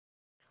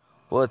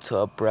What's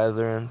up,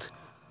 brethren?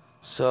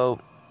 So,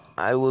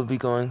 I will be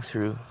going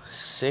through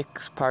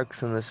 6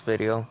 parks in this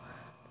video,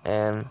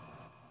 and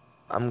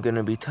I'm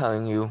gonna be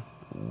telling you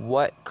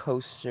what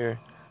coaster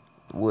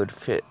would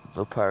fit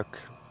the park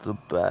the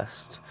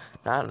best.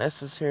 Not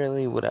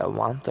necessarily what I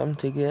want them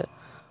to get,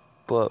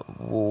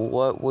 but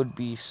what would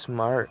be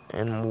smart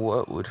and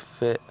what would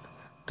fit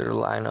their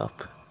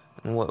lineup,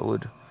 and what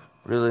would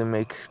really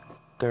make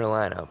their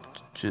lineup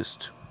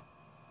just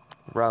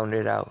round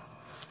it out.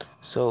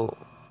 So,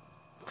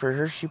 for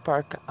Hershey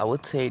Park, I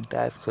would say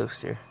dive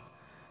coaster.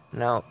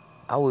 Now,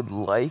 I would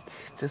like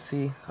to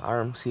see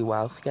RMC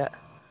Wildcat,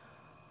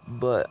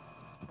 but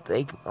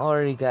they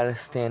already got a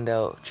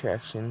standout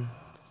attraction,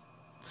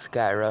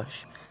 Sky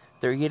Rush.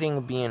 They're getting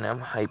a B&M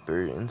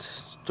Hyper and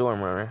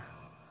Stormrunner.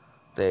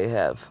 They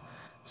have.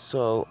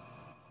 So,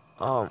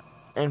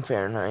 and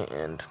Fahrenheit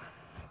and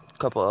a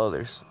couple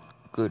others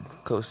good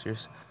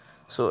coasters.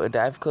 So a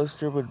dive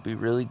coaster would be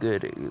really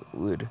good. It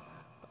would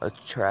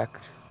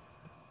attract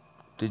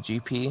the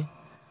GP,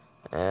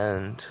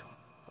 and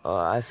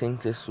I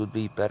think this would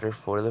be better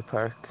for the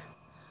park,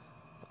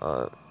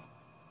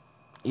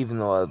 even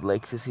though I'd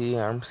like to see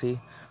RMC,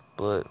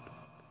 but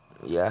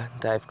yeah,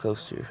 dive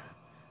coaster,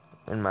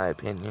 in my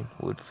opinion,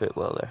 would fit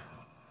well there.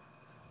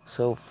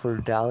 So for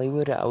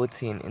Dollywood, I would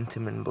see an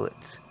Intamin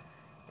Blitz,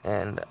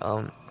 and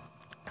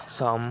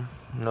some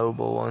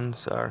notable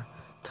ones are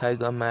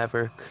Tyga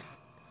Maverick,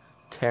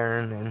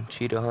 Terran, and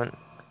Cheetah Hunt,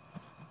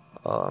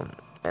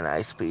 and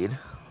Ice Speed.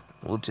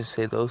 We'll just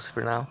say those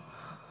for now.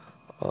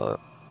 But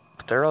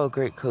they're all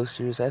great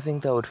coasters. I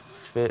think that would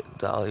fit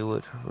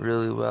Dollywood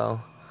really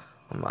well.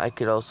 I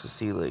could also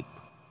see like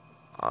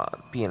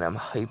B&M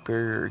Hyper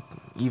or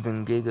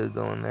even Giga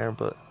going there,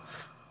 but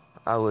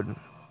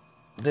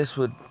this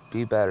would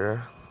be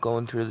better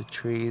going through the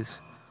trees.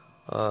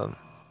 That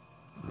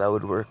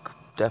would work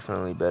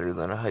definitely better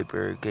than a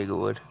Hyper or Giga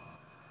would.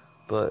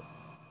 But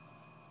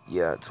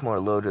yeah, it's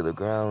more low to the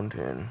ground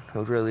and it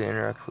would really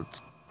interact with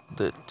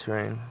the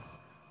terrain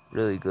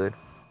really good.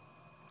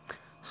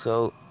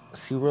 So,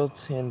 SeaWorld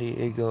San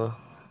Diego,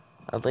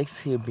 I'd like to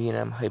see a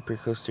B&M Hyper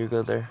coaster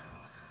go there.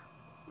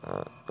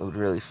 It would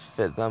really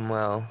fit them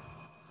well.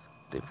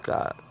 They've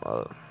got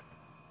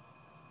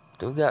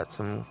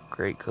some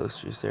great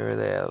coasters there.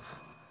 They have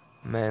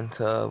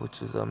Manta,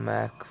 which is a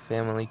Mack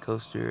family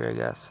coaster, I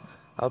guess.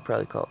 I'll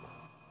probably call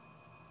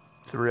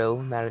it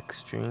Thrill, not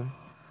Extreme,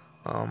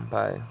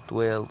 by the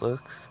way it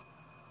looks.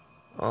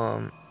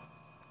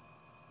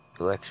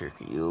 Electric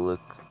Eel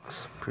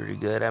looks pretty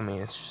good. I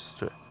mean, it's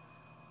just a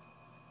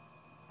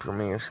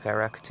Premier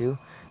Skyrocket 2,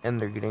 and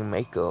they're getting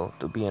Mako,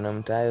 the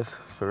B&M Dive,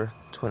 for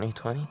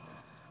 2020.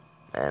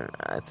 And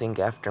I think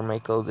after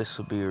Mako, this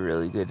will be a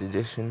really good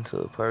addition to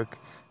the park.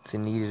 It's a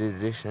needed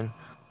addition.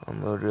 It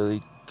would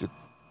really get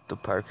the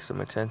park some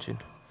attention.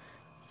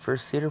 For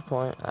Cedar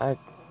Point, I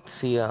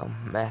see a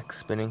Mack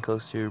spinning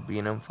coaster,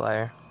 B&M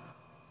Flyer.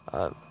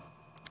 I'd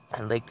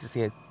like to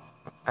see it.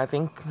 I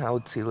think I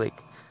would see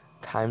like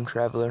time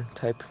traveler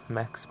type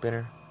Mack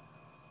spinner,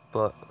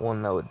 but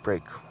one that would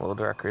break world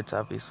records,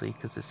 obviously,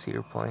 because it's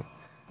Cedar Point,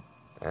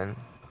 and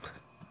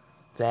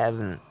they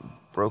haven't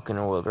broken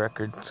a world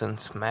record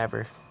since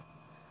Maverick.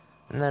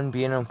 And then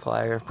B&M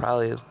Flyer,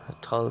 probably the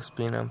tallest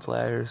B&M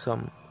Flyer or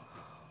something,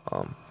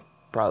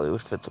 probably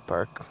would fit the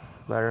park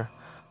better.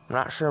 I'm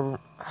not sure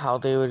how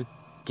they would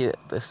get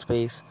the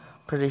space.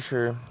 Pretty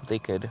sure they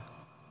could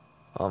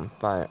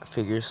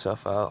figure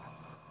stuff out.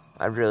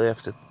 I'd really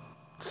have to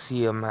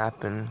see a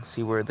map and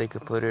see where they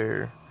could put it,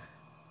 or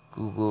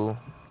Google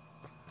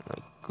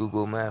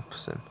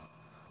Maps.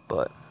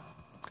 But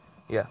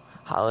yeah,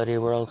 Holiday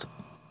World,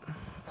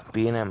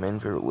 B&M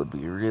Invert would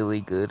be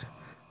really good.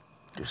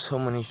 There's so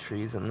many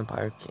trees in the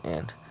park,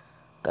 and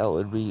that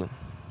would be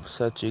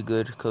such a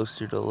good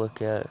coaster to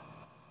look at.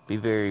 Be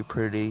very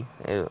pretty.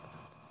 The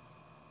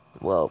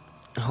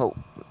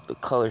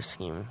color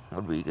scheme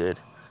would be good,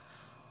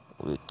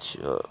 which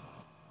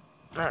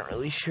not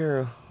really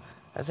sure.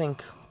 I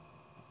think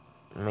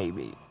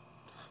maybe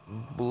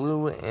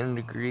blue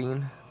and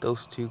green,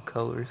 those two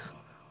colors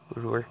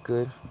would work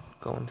good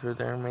going through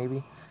there.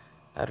 Maybe,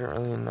 I don't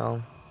really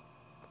know.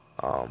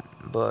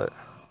 But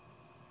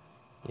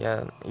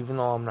yeah, even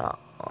though I'm not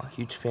a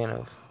huge fan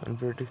of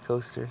inverted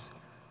coasters,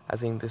 I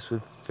think this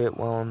would fit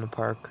well in the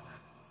park,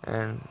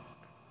 and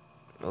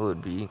it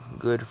would be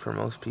good for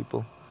most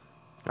people.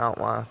 Not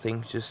want to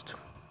think just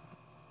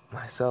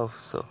myself.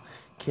 So,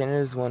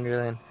 Canada's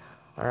Wonderland,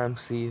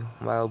 RMC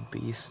Wild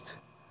Beast.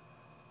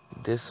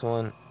 This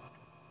one,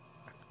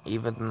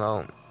 even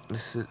though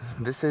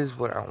this is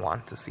what I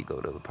want to see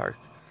go to the park,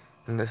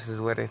 and this is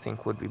what I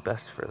think would be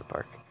best for the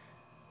park.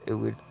 It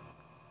would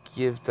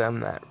give them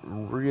that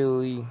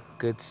really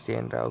good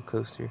standout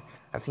coaster.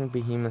 I think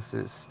Behemoth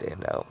is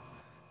standout,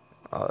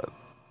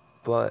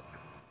 but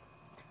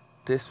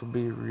this would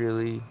be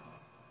really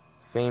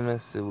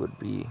famous. It would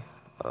be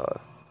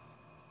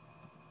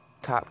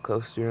top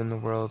coaster in the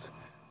world,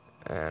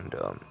 and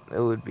it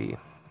would be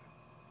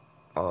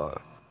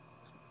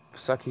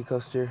sucky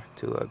coaster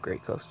to a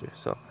great coaster.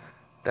 So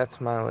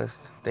that's my list.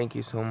 Thank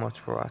you so much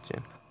for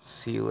watching.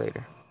 See you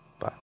later.